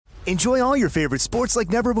Enjoy all your favorite sports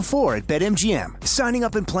like never before at BetMGM. Signing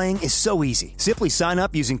up and playing is so easy. Simply sign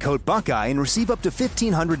up using code Buckeye and receive up to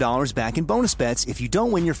 $1,500 back in bonus bets if you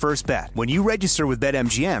don't win your first bet. When you register with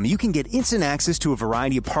BetMGM, you can get instant access to a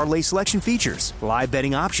variety of parlay selection features, live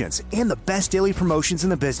betting options, and the best daily promotions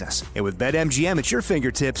in the business. And with BetMGM at your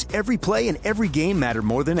fingertips, every play and every game matter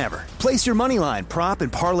more than ever. Place your moneyline, prop,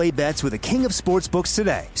 and parlay bets with the king of sportsbooks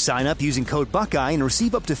today. Sign up using code Buckeye and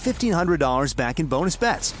receive up to $1,500 back in bonus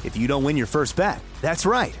bets if you don't win your first bet. That's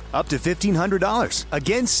right, up to $1,500.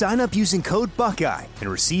 Again, sign up using code Buckeye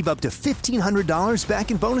and receive up to $1,500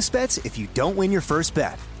 back in bonus bets if you don't win your first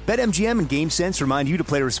bet. BetMGM and GameSense remind you to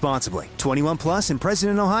play responsibly. 21 plus and present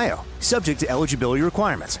in Ohio. Subject to eligibility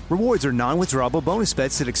requirements. Rewards are non-withdrawable bonus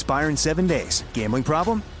bets that expire in 7 days. Gambling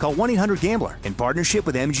problem? Call 1-800-GAMBLER in partnership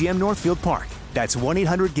with MGM Northfield Park. That's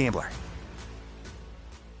 1-800-GAMBLER.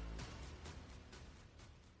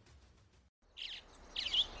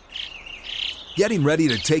 Getting ready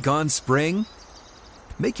to take on spring?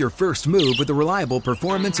 Make your first move with the reliable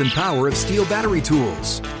performance and power of Steel battery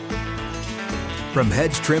tools. From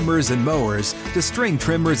hedge trimmers and mowers to string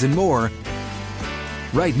trimmers and more,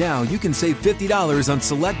 right now you can save $50 on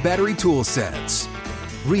select battery tool sets.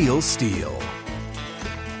 Real Steel.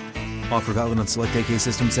 Offer valid on select AK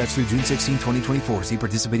system sets through June 16, 2024. See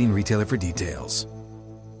participating retailer for details.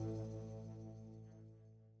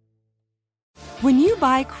 When you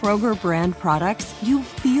buy Kroger brand products, you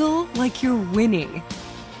feel like you're winning.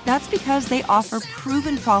 That's because they offer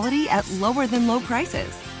proven quality at lower than low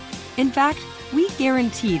prices. In fact, we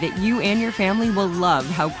guarantee that you and your family will love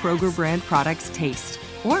how Kroger brand products taste,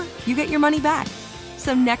 or you get your money back.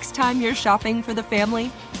 So next time you're shopping for the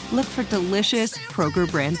family, look for delicious Kroger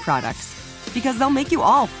brand products, because they'll make you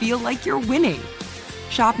all feel like you're winning.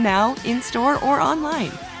 Shop now, in-store, or online.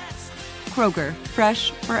 Kroger, fresh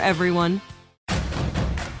for everyone.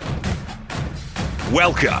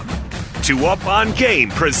 Welcome to Up on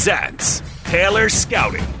Game presents Taylor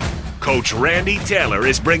Scouting. Coach Randy Taylor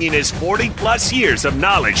is bringing his 40-plus years of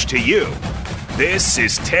knowledge to you. This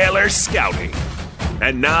is Taylor Scouting.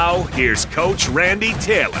 And now, here's Coach Randy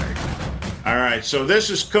Taylor. All right, so this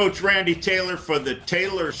is Coach Randy Taylor for the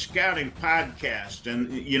Taylor Scouting Podcast. And,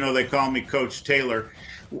 you know, they call me Coach Taylor.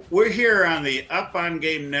 We're here on the Up on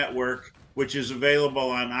Game Network, which is available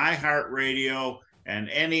on iHeartRadio and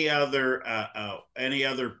any other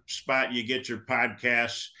spot you get your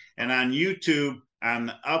podcasts, and on YouTube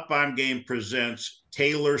on Up on Game Presents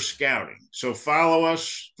Taylor Scouting. So follow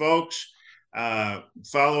us, folks.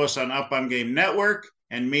 Follow us on Up on Game Network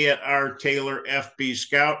and me at R Taylor FB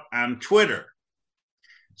Scout on Twitter.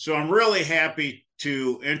 So I'm really happy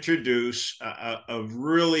to introduce a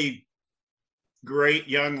really great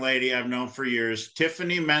young lady I've known for years,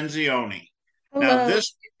 Tiffany Menzione. Hello. Now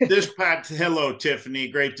hello, Tiffany.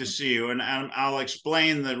 Great to see you. And I'll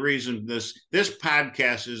explain the reason this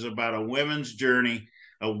podcast is about a woman's journey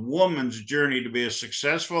to be a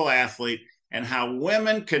successful athlete, and how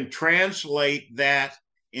women can translate that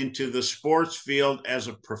into the sports field as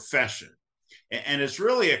a profession. And it's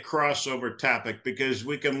really a crossover topic because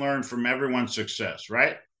we can learn from everyone's success,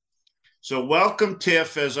 right? So welcome,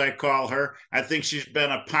 Tiff, as I call her. I think she's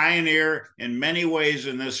been a pioneer in many ways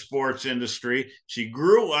in this sports industry. She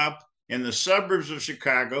grew up in the suburbs of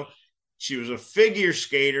Chicago. She was a figure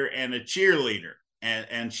skater and a cheerleader,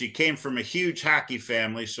 and she came from a huge hockey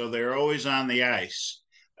family, so they're always on the ice.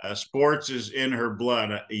 Sports is in her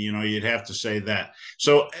blood, you'd have to say that.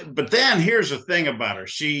 So, but then here's the thing about her.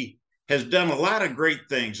 She has done a lot of great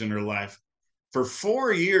things in her life. For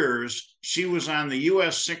 4 years, she was on the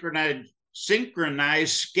U.S.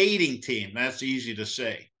 synchronized skating team. That's easy to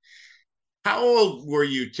say. How old were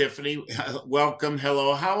you, Tiffany? Welcome.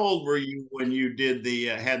 Hello. How old were you when you did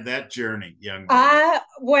had that journey, young lady? I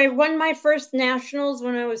won my first nationals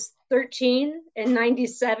when I was 13 in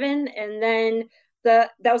 97, and then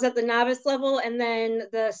that was at the novice level, and then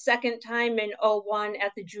the second time in 01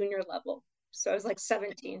 at the junior level. So I was like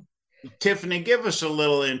 17. Tiffany, give us a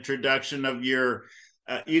little introduction of your,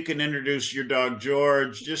 you can introduce your dog,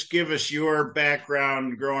 George. Just give us your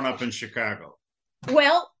background growing up in Chicago.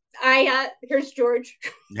 Well, here's George.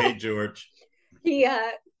 Hey, George.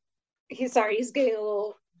 He's sorry, he's getting a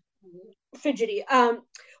little fidgety. Well,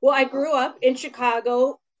 I grew up in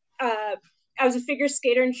Chicago. I was a figure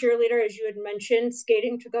skater and cheerleader, as you had mentioned.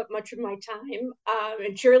 Skating took up much of my time.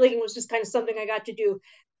 And cheerleading was just kind of something I got to do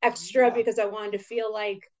extra because I wanted to feel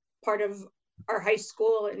like part of our high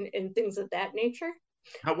school and things of that nature.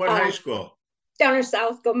 What high school? Down in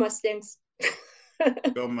South. Go Mustangs.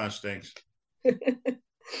 Go Mustangs.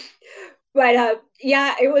 But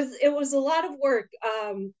yeah, it was a lot of work.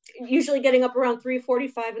 Usually getting up around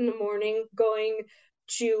 3:45 in the morning, going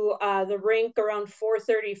to the rink around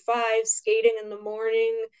 4:35, skating in the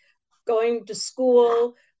morning, going to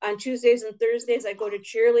school on Tuesdays and Thursdays. I go to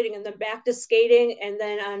cheerleading and then back to skating, and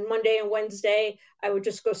then on Monday and Wednesday I would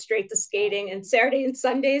just go straight to skating. And Saturday and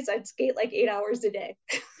Sundays I'd skate like 8 hours a day.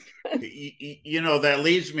 That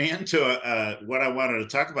leads me into what I wanted to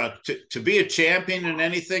talk about. To be a champion in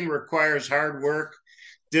anything requires hard work,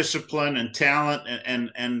 discipline, and talent,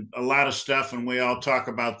 and a lot of stuff. And we all talk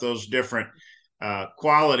about those different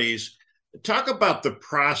qualities. Talk about the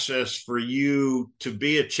process for you to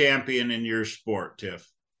be a champion in your sport, Tiff.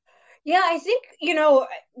 Yeah, I think,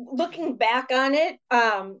 looking back on it,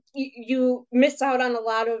 you miss out on a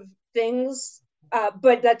lot of things,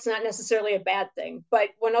 but that's not necessarily a bad thing. But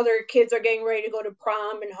when other kids are getting ready to go to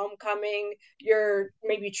prom and homecoming, you're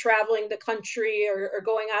maybe traveling the country or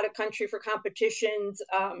going out of country for competitions.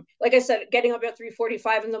 Like I said, getting up at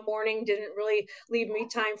 3:45 in the morning didn't really leave me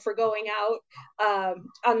time for going out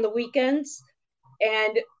on the weekends.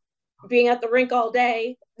 And being at the rink all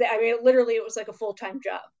day, I mean, literally, it was like a full-time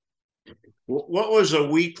job. What was a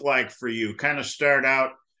week like for you? Kind of start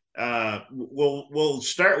out. We'll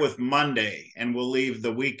start with Monday, and we'll leave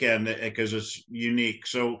the weekend because it's unique.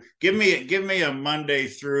 So give me a Monday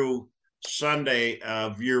through Sunday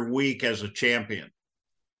of your week as a champion.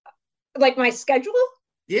 Like my schedule.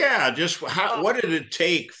 Yeah, just what did it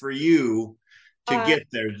take for you to Uh, get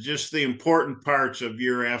there? Just the important parts of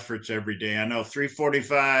your efforts every day. I know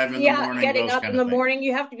 3:45 in the yeah, morning, getting those up kind in of the things. morning,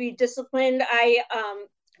 you have to be disciplined. I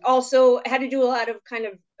also had to do a lot of kind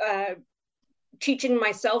of teaching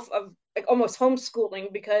myself of like almost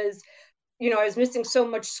homeschooling because I was missing so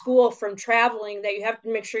much school from traveling that you have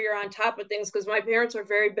to make sure you're on top of things because my parents are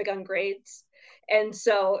very big on grades. And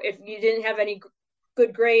so if you didn't have any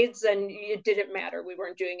good grades, then it didn't matter. We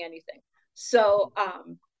weren't doing anything. So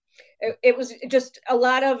it was just a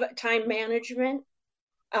lot of time management,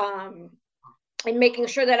 um, and making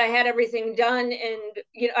sure that I had everything done.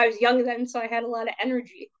 And I was young then, so I had a lot of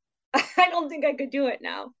energy. I don't think I could do it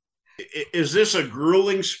now. Is this a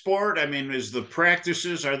grueling sport? I mean, is the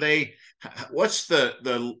practices are they? What's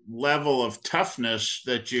the level of toughness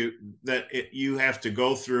that you have to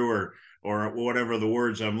go through, or whatever the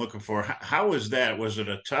words I'm looking for? How is that? Was it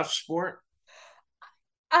a tough sport?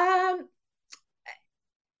 Um,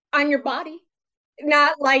 on your body,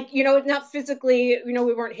 not like not physically. We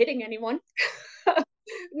weren't hitting anyone,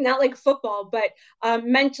 not like football, but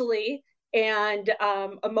mentally and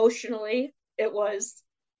emotionally, it was.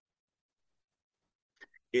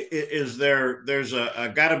 Is there's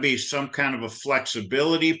a got to be some kind of a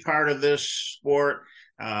flexibility part of this sport?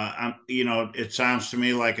 It sounds to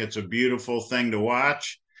me like it's a beautiful thing to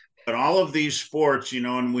watch, but all of these sports,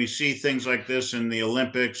 and we see things like this in the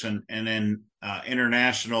Olympics and in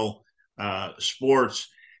international sports.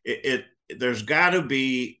 There's got to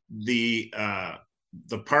be the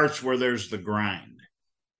parts where there's the grind.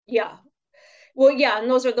 Yeah. Well, yeah, and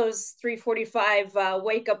those 3:45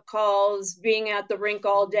 wake up calls, being at the rink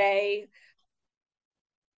all day.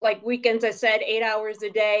 Like weekends, I said 8 hours a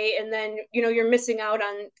day, and then you're missing out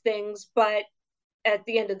on things, but at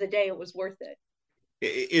the end of the day, it was worth it.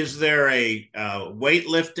 Is there a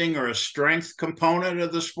weightlifting or a strength component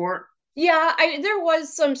of the sport? Yeah, there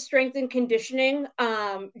was some strength and conditioning,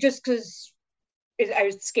 just because I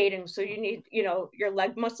was skating, so you need, your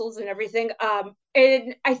leg muscles and everything.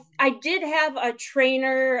 And I did have a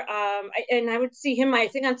trainer, and I would see him, I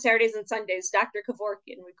think, on Saturdays and Sundays, Dr.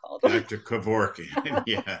 Kevorkian, we called him. Dr. Kevorkian.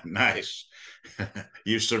 Yeah, nice.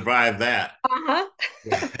 You survived that. Uh-huh.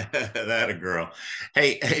 That a girl.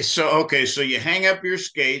 Hey, so okay, so you hang up your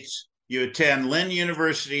skates, you attend Lynn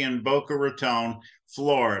University in Boca Raton,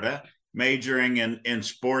 Florida, majoring in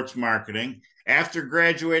sports marketing. After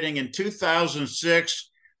graduating in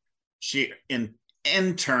 2006, she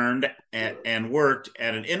interned and worked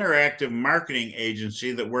at an interactive marketing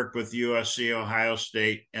agency that worked with USC, Ohio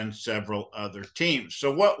State, and several other teams.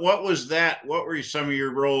 So what was that? What were some of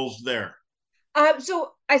your roles there?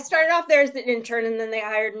 So I started off there as an intern, and then they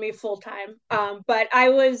hired me full time. But I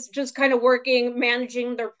was just kind of working,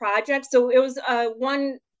 managing their projects. So it was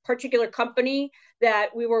one particular company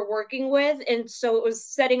that we were working with, and so it was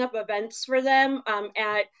setting up events for them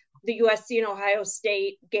at the USC and Ohio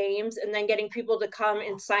State games, and then getting people to come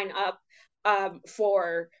and sign up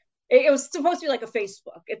for. It was supposed to be like a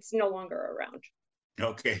Facebook. It's no longer around.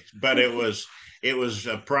 Okay, but it was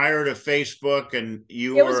prior to Facebook, and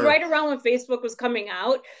you It was were right around when Facebook was coming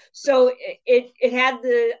out, so it had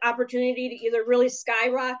the opportunity to either really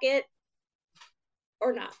skyrocket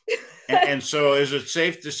or not. And so is it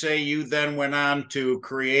safe to say you then went on to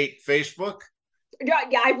create Facebook?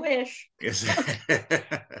 Yeah, I wish. Yes.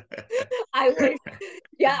 I wish.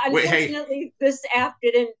 Yeah, Wait, hey, unfortunately, this app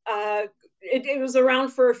didn't. It was around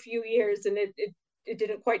for a few years, and it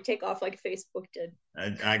didn't quite take off like Facebook did.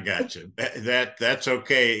 I got you. That's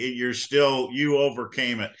okay. You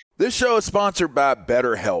overcame it. This show is sponsored by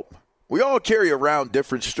BetterHelp. We all carry around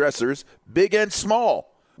different stressors, big and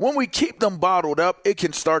small. When we keep them bottled up, it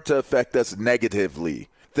can start to affect us negatively.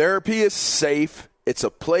 Therapy is safe. It's a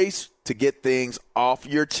place to get things off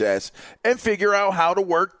your chest and figure out how to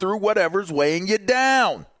work through whatever's weighing you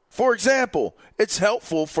down. For example, it's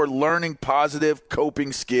helpful for learning positive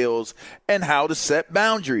coping skills and how to set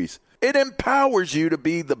boundaries. It empowers you to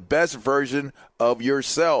be the best version of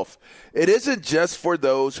yourself. It isn't just for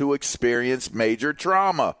those who experience major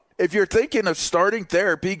trauma. If you're thinking of starting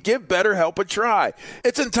therapy, give BetterHelp a try.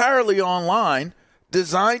 It's entirely online,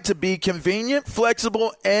 designed to be convenient,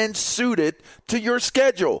 flexible, and suited to your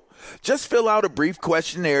schedule. Just fill out a brief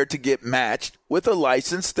questionnaire to get matched with a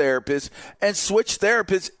licensed therapist and switch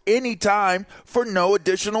therapists anytime for no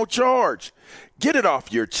additional charge. Get it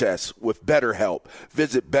off your chest with BetterHelp.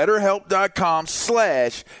 Visit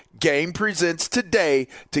BetterHelp.com/GamePresents today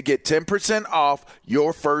to get 10% off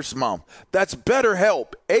your first month. That's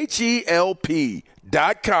BetterHelp,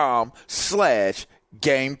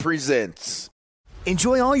 HELP.com/GamePresents.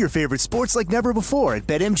 Enjoy all your favorite sports like never before at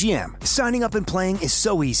BetMGM. Signing up and playing is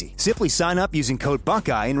so easy. Simply sign up using code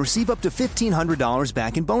Buckeye and receive up to $1,500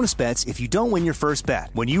 back in bonus bets if you don't win your first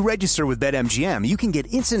bet. When you register with BetMGM, you can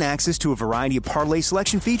get instant access to a variety of parlay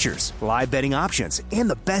selection features, live betting options, and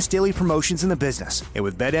the best daily promotions in the business. And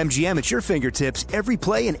with BetMGM at your fingertips, every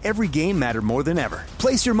play and every game matter more than ever.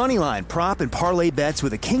 Place your moneyline, prop, and parlay bets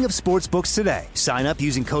with the king of sportsbooks today. Sign up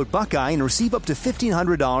using code Buckeye and receive up to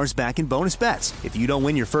 $1,500 back in bonus bets if you don't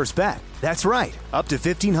win your first bet. That's right, up to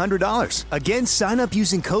 $1,500. Again, sign up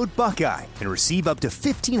using code Buckeye and receive up to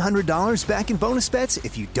 $1,500 back in bonus bets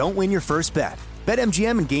if you don't win your first bet.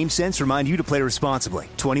 BetMGM and GameSense remind you to play responsibly.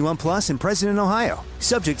 21 plus and present in Ohio.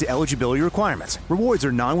 Subject to eligibility requirements. Rewards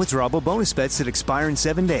are non-withdrawable bonus bets that expire in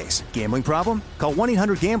 7 days. Gambling problem? Call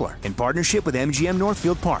 1-800-GAMBLER in partnership with MGM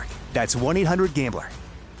Northfield Park. That's 1-800-GAMBLER.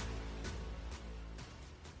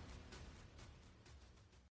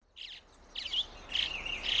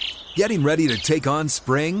 Getting ready to take on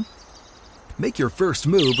spring? Make your first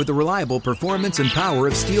move with the reliable performance and power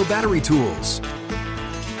of Steel battery tools.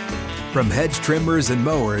 From hedge trimmers and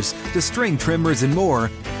mowers to string trimmers and more,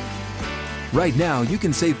 right now you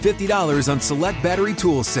can save $50 on select battery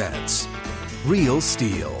tool sets. Real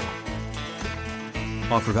Steel.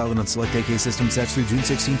 Offer valid on select AK system sets through June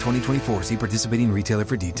 16, 2024. See participating retailer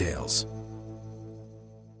for details.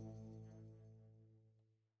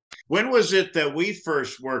 When was it that we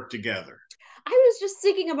first worked together? I was just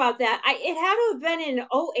thinking about that. It had to have been in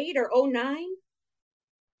 08 or 09.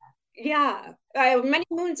 Yeah, many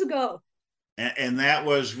moons ago. And that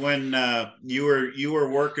was when you were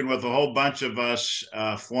working with a whole bunch of us,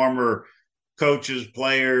 former coaches,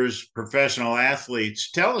 players, professional athletes.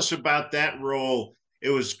 Tell us about that role.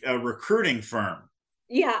 It was a recruiting firm.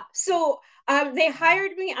 Yeah, so they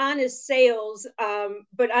hired me on as sales,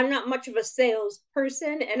 but I'm not much of a sales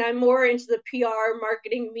person, and I'm more into the PR,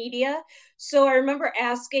 marketing, media. So I remember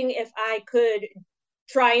asking if I could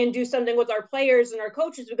try and do something with our players and our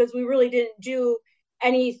coaches, because we really didn't do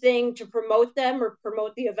anything to promote them or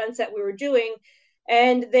promote the events that we were doing.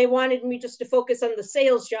 And they wanted me just to focus on the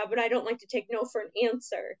sales job, but I don't like to take no for an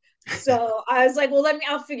answer. So I was like, well,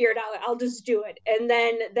 I'll figure it out. I'll just do it. And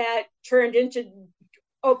then that turned into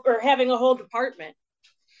having a whole department.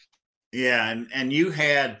 Yeah, and you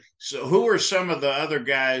had, so who were some of the other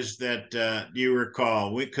guys that you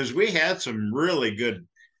recall? Because we had some really good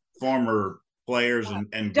former players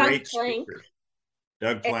and great speakers.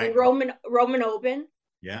 Doug Plank. And Roman Oben.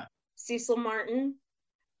 Yeah. Cecil Martin.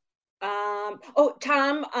 Tom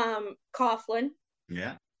Coughlin.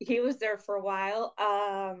 Yeah. He was there for a while.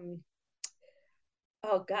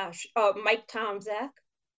 Mike Tomzak.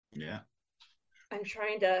 Yeah. I'm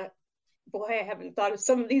trying to, I haven't thought of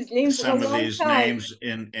some of these names names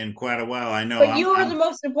in quite a while. I know. But you were the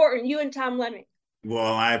most important, you and Tom Lemming.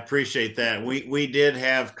 Well, I appreciate that. We did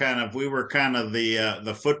have we were kind of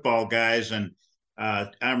the football guys, and I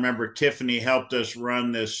remember Tiffany helped us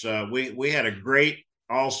run this. We had a great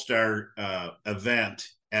all-star event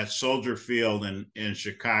at Soldier Field in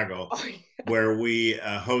Chicago, where we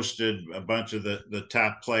hosted a bunch of the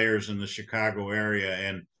top players in the Chicago area,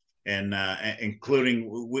 and including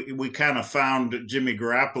we kind of found Jimmy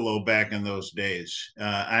Garoppolo back in those days.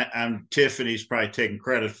 I'm Tiffany's probably taking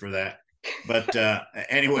credit for that. But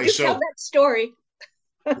anyway, you tell so that story.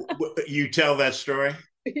 you tell that story?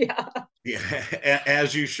 Yeah. Yeah,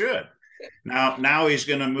 as you should. Now he's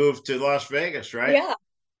going to move to Las Vegas, right? Yeah.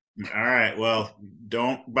 All right. Well,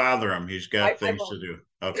 don't bother him. He's got I things to won't. do.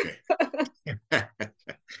 Okay.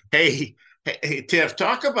 Hey, hey, Tiff,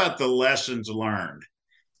 talk about the lessons learned,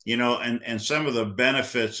 and some of the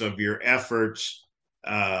benefits of your efforts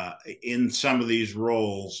in some of these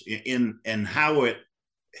roles in and how it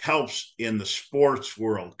helps in the sports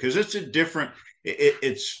world, because it's a different.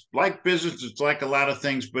 It's like business. It's like a lot of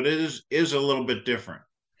things, but it is a little bit different.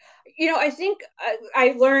 I think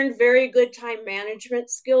I learned very good time management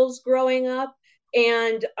skills growing up,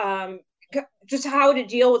 and just how to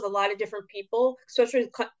deal with a lot of different people, especially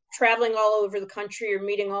traveling all over the country. You're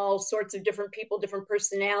meeting all sorts of different people, different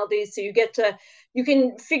personalities. So you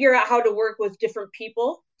can figure out how to work with different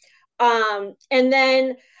people. And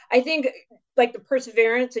then I think like the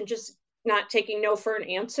perseverance and just not taking no for an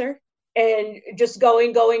answer and just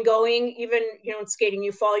going. Even, in skating,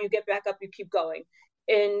 you fall, you get back up, you keep going.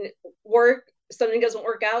 In work, something doesn't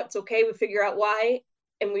work out, it's okay. We figure out why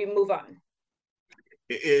and we move on.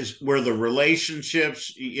 Is where the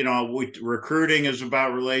relationships, recruiting is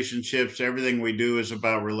about relationships. Everything we do is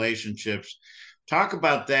about relationships. Talk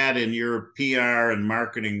about that in your PR and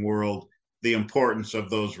marketing world, the importance of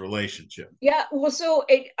those relationships. Yeah, well, so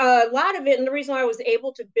a lot of it, and the reason why I was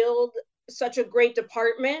able to build such a great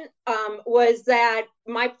department was that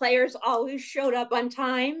my players always showed up on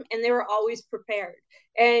time and they were always prepared.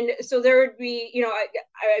 And so there would be,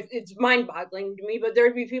 it's mind boggling to me, but there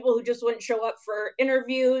would be people who just wouldn't show up for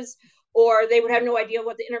interviews, or they would have no idea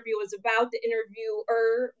what the interview was about. The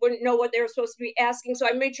interviewer wouldn't know what they were supposed to be asking. So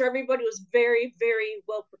I made sure everybody was very, very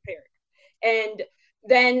well prepared. And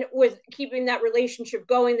then with keeping that relationship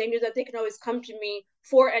going, they knew that they can always come to me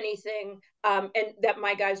for anything, and that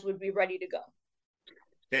my guys would be ready to go.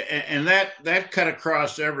 And that cut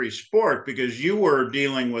across every sport, because you were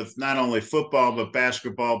dealing with not only football but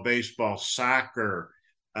basketball, baseball, soccer,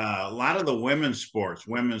 a lot of the women's sports,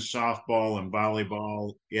 women's softball and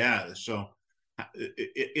volleyball. Yeah. So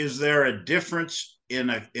is there a difference in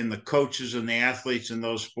the coaches and the athletes in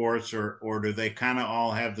those sports, or do they kind of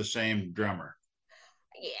all have the same drummer?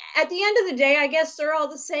 At the end of the day, I guess they're all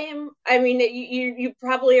the same. I mean, you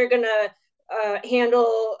probably are going to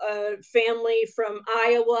handle a family from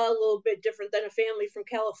Iowa a little bit different than a family from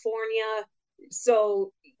California.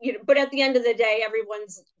 So, but at the end of the day,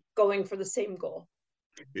 everyone's going for the same goal.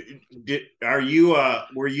 Were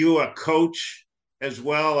you a coach as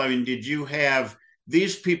well? I mean, did you have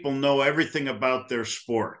these people know everything about their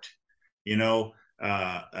sport?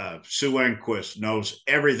 Sue Enquist knows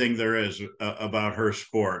everything there is about her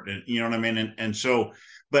sport, and you know what I mean. And so,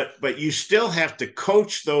 but you still have to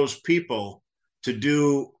coach those people to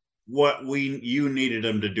do what you needed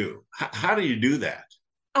them to do. How do you do that?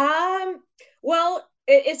 Well,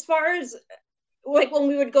 as far as like when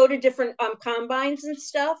we would go to different combines and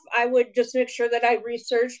stuff, I would just make sure that I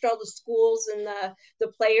researched all the schools and the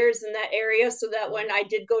players in that area, so that when I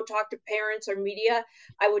did go talk to parents or media,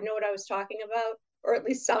 I would know what I was talking about, or at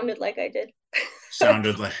least sounded like I did.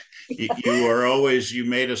 Sounded like you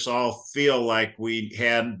made us all feel like we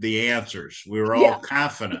had the answers. We were all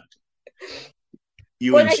confident.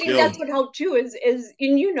 But I think that's what helped too is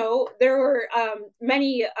there were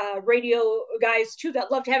many radio guys too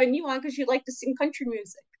that loved having you on because you like to sing country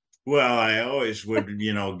music. Well, I always would,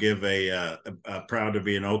 give a proud to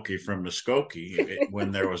be an Okie from Muskogee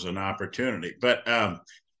when there was an opportunity. But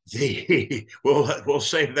we'll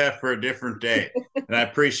save that for a different day. And I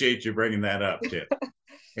appreciate you bringing that up, Tiff.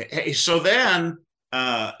 Hey, so then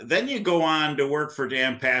you go on to work for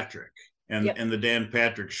Dan Patrick and the Dan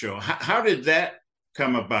Patrick Show. How did that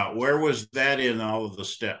come about? Where was that in all of the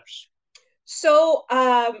steps? So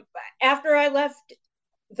after I left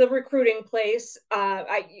the recruiting place,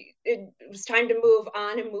 it was time to move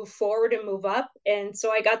on and move forward and move up. And so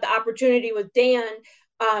I got the opportunity with Dan.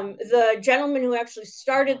 The gentleman who actually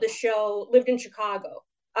started the show lived in Chicago.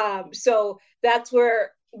 So that's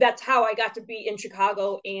how I got to be in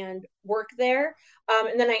Chicago and work there.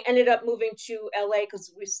 And then I ended up moving to LA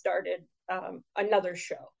because we started another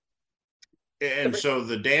show. And so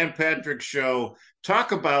the Dan Patrick Show,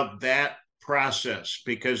 talk about that process,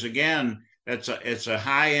 because again, it's a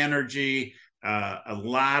high energy, a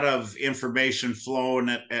lot of information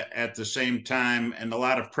flowing at the same time, and a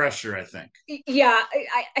lot of pressure, I think. Yeah,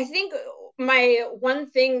 I think my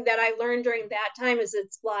one thing that I learned during that time is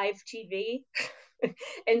it's live TV.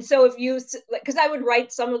 And so because I would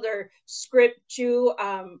write some of their script too,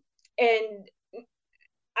 and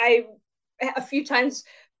I a few times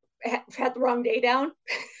had the wrong day down.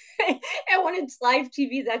 And when it's live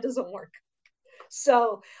TV, that doesn't work.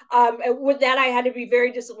 So with that, I had to be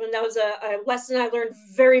very disciplined. That was a lesson I learned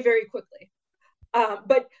very, very quickly.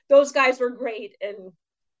 But those guys were great, and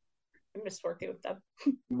I missed working with them.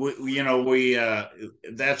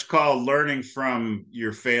 That's called learning from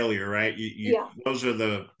your failure, right? Yeah.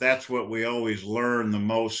 That's what we always learn the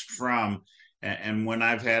most from. And when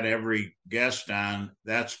I've had every guest on,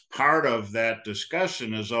 that's part of that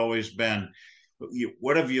discussion has always been,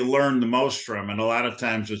 what have you learned the most from? And a lot of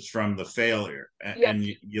times it's from the failure, and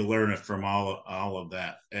you learn it from all of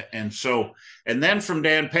that. And then from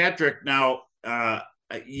Dan Patrick, now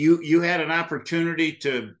you had an opportunity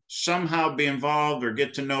to somehow be involved or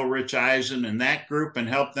get to know Rich Eisen and that group and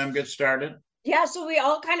help them get started. Yeah, so we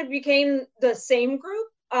all kind of became the same group,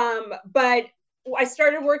 but I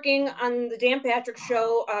started working on the Dan Patrick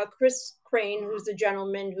show. Chris Crane, who's the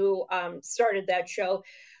gentleman who started that show,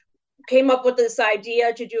 came up with this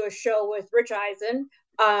idea to do a show with Rich Eisen,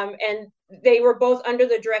 and they were both under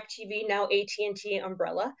the DirecTV, now AT&T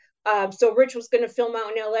umbrella. So Rich was going to film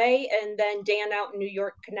out in LA, and then Dan out in New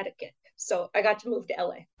York, Connecticut. So I got to move to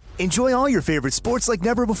LA. Enjoy all your favorite sports like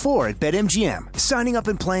never before at BetMGM. Signing up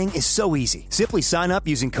and playing is so easy. Simply sign up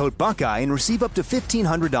using code Buckeye and receive up to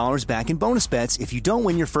 $1,500 back in bonus bets if you don't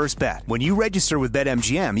win your first bet. When you register with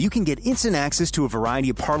BetMGM, you can get instant access to a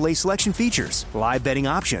variety of parlay selection features, live betting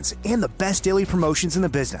options, and the best daily promotions in the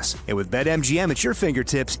business. And with BetMGM at your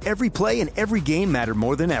fingertips, every play and every game matter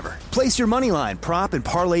more than ever. Place your moneyline, prop, and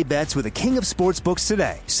parlay bets with the king of sportsbooks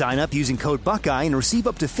today. Sign up using code Buckeye and receive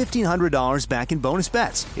up to $1,500 back in bonus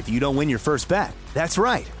bets if you don't win your first bet. That's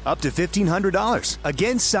right, up to $1,500.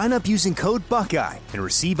 Again, sign up using code Buckeye and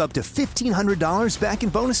receive up to $1,500 back in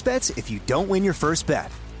bonus bets if you don't win your first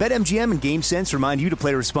bet. BetMGM and GameSense remind you to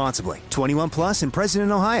play responsibly. 21 plus and present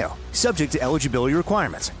in Ohio. Subject to eligibility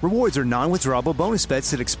requirements. Rewards are non-withdrawable bonus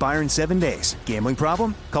bets that expire in 7 days. Gambling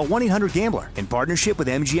problem? Call 1-800-GAMBLER in partnership with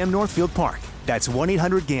MGM Northfield Park. That's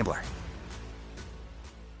 1-800-GAMBLER.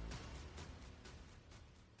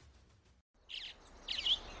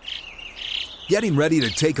 Getting ready to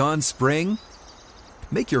take on spring?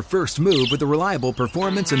 Make your first move with the reliable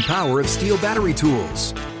performance and power of Steel battery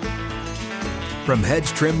tools. From hedge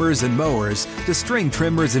trimmers and mowers to string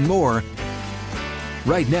trimmers and more,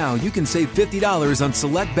 right now you can save $50 on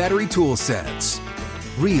select battery tool sets.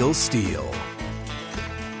 Real Steel.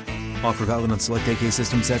 Offer valid on select AK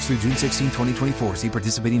system sets through June 16, 2024. See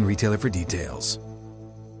participating retailer for details.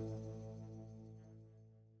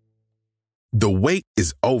 The wait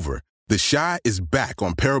is over. The Chi is back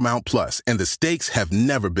on Paramount Plus, and the stakes have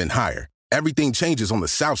never been higher. Everything changes on the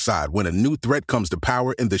South Side when a new threat comes to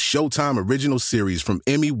power in the Showtime original series from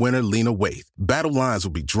Emmy winner Lena Waithe. Battle lines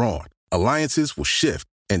will be drawn, alliances will shift,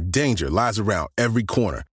 and danger lies around every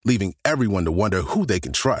corner, leaving everyone to wonder who they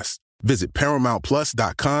can trust. Visit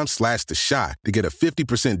ParamountPlus.com/The Chi to get a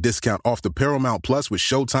 50% discount off the Paramount Plus with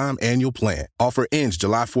Showtime annual plan. Offer ends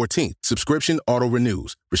July 14th. Subscription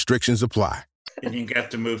auto-renews. Restrictions apply. And you got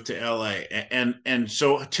to move to LA. And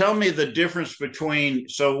so tell me the difference between,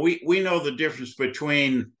 so we know the difference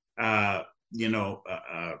between,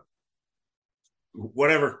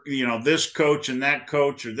 whatever, this coach and that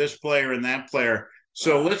coach, or this player and that player.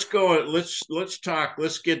 So let's talk,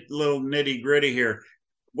 let's get a little nitty gritty here.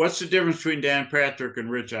 What's the difference between Dan Patrick and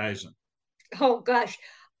Rich Eisen? Oh gosh.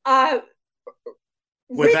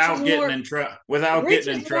 Without getting in trouble. Rich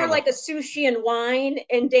is more like a sushi and wine,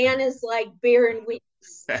 and Dan is like beer and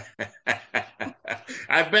wings.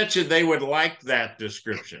 I bet you they would like that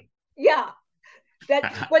description. Yeah.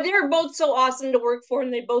 But they were both so awesome to work for,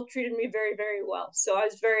 and they both treated me very, very well. So I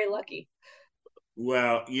was very lucky.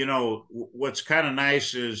 Well, what's kind of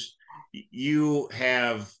nice is you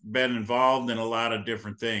have been involved in a lot of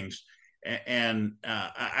different things. And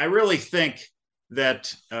I really think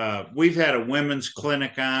that we've had a women's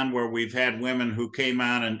clinic on where we've had women who came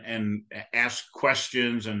on and asked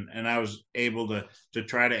questions, and I was able to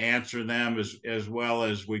try to answer them as well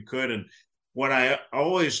as we could. And what I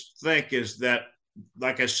always think is that,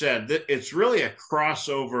 like I said, it's really a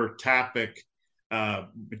crossover topic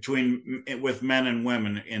with men and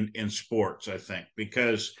women in sports, I think,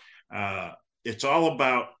 because it's all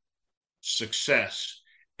about success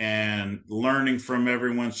and learning from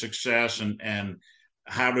everyone's success and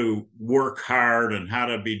how to work hard and how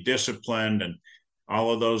to be disciplined and all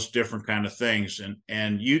of those different kind of things.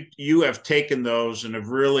 And you have taken those and have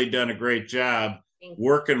really done a great job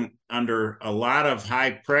working under a lot of high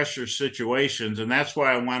pressure situations. And that's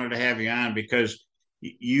why I wanted to have you on, because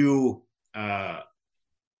you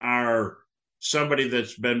are somebody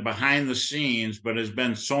that's been behind the scenes, but has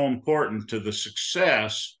been so important to the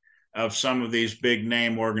success of some of these big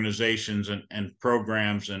name organizations and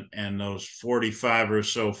programs and those 45 or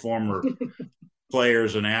so former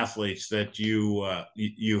players and athletes that you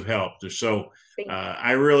helped. So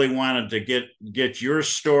I really wanted to get your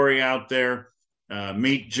story out there,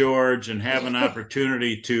 meet George, and have an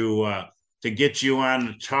opportunity to get you on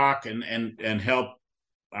to talk and help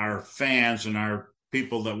our fans and our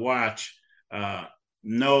people that watch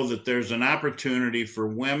know that there's an opportunity for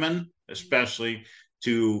women, especially,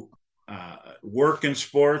 to work in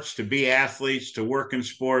sports, to be athletes, to work in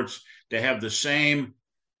sports, to have the same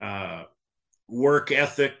work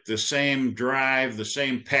ethic, the same drive, the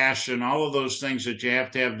same passion, all of those things that you have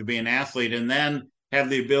to be an athlete, and then have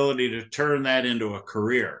the ability to turn that into a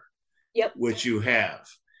career, which you have.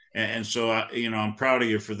 And so, I'm proud of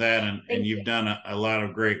you for that. And you've done a lot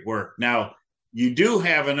of great work. Now, you do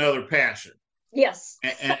have another passion. Yes.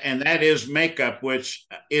 And that is makeup, which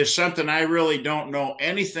is something I really don't know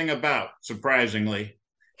anything about, surprisingly.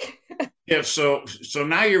 So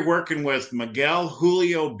now you're working with Miguel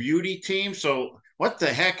Julio Beauty Team. So what the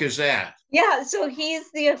heck is that? Yeah, so he's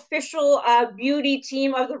the official beauty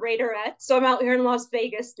team of the Raiderettes. So I'm out here in Las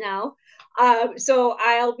Vegas now. So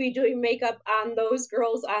I'll be doing makeup on those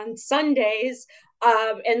girls on Sundays.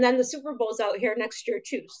 And then the Super Bowl's out here next year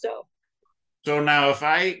too. So now if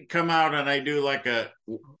I come out and I do like I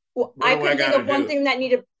can think of one thing that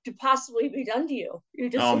needed to possibly be done to you.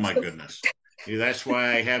 Oh my goodness. That's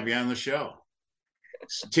why I have you on the show.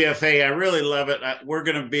 Tiff, hey, I really love it. We're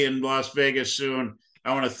going to be in Las Vegas soon.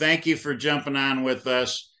 I want to thank you for jumping on with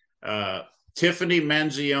us. Tiffany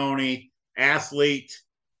Menzione, athlete,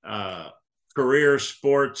 career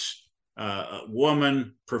sports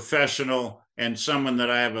woman, professional, and someone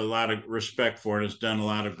that I have a lot of respect for and has done a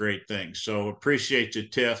lot of great things. So appreciate you,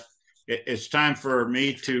 Tiff. It's time for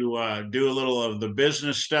me to do a little of the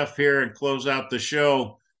business stuff here and close out the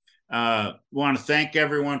show. Want to thank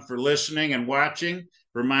everyone for listening and watching.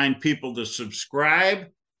 Remind people to subscribe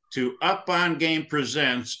to Up on Game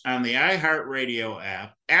Presents on the iHeartRadio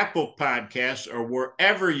app, Apple Podcasts, or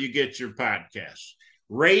wherever you get your podcasts.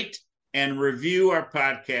 Rate and review our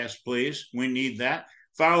podcast, please. We need that.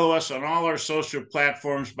 Follow us on all our social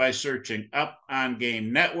platforms by searching Up on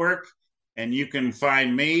Game Network. And you can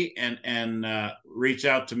find me and reach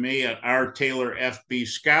out to me at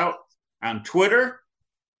 @RTaylorFBScout on Twitter.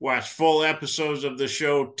 Watch full episodes of the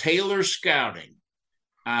show Taylor Scouting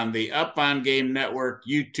on the Up on Game Network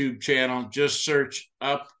YouTube channel. Just search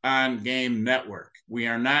Up on Game Network. We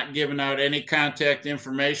are not giving out any contact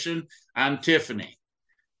information on Tiffany.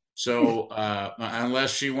 So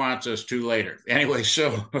unless she wants us to later. Anyway,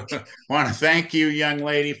 so want to thank you, young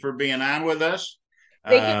lady, for being on with us.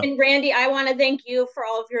 Thank you. And Randy, I want to thank you for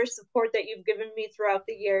all of your support that you've given me throughout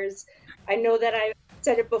the years. I know that I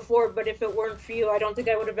said it before, but if it weren't for you, I don't think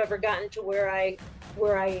I would have ever gotten to where I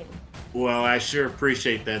am. Well, I sure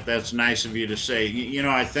appreciate that. That's nice of you to say. You know,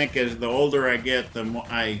 I think as the older I get, the more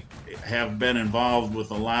I have been involved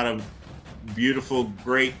with a lot of beautiful,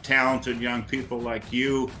 great, talented young people like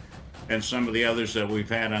you and some of the others that we've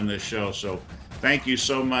had on this show. So thank you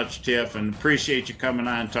so much, Tiff, and appreciate you coming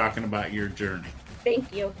on and talking about your journey.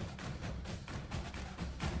 Thank you.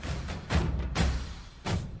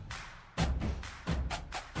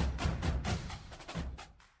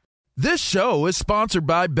 This show is sponsored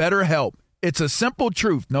by BetterHelp. It's a simple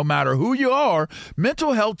truth. No matter who you are,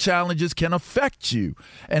 mental health challenges can affect you,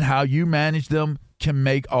 and how you manage them can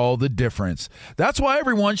make all the difference. That's why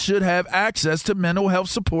everyone should have access to mental health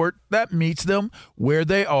support that meets them where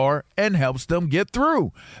they are and helps them get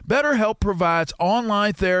through. BetterHelp provides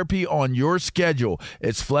online therapy on your schedule.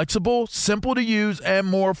 It's flexible, simple to use, and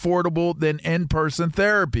more affordable than in-person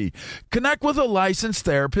therapy. Connect with a licensed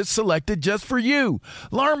therapist selected just for you.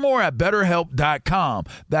 Learn more at BetterHelp.com.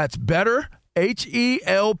 That's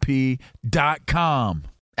BetterHelp.com.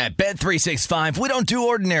 At Bet365, we don't do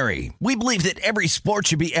ordinary. We believe that every sport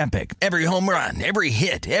should be epic. Every home run, every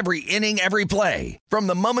hit, every inning, every play. From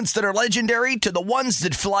the moments that are legendary to the ones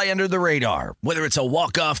that fly under the radar. Whether it's a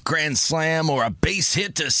walk-off grand slam or a base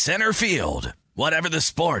hit to center field. Whatever the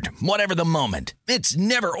sport, whatever the moment. It's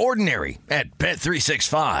never ordinary at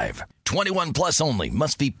Bet365. 21 plus only.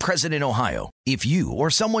 Must be present in Ohio. If you or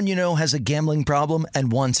someone you know has a gambling problem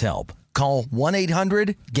and wants help, call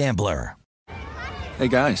 1-800-GAMBLER. Hey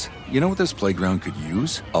guys, you know what this playground could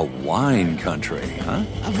use? A wine country, huh?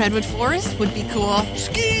 A redwood forest would be cool.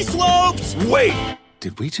 Ski slopes! Wait!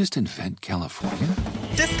 Did we just invent California?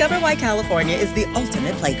 Discover why California is the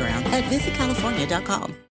ultimate playground at visitcalifornia.com.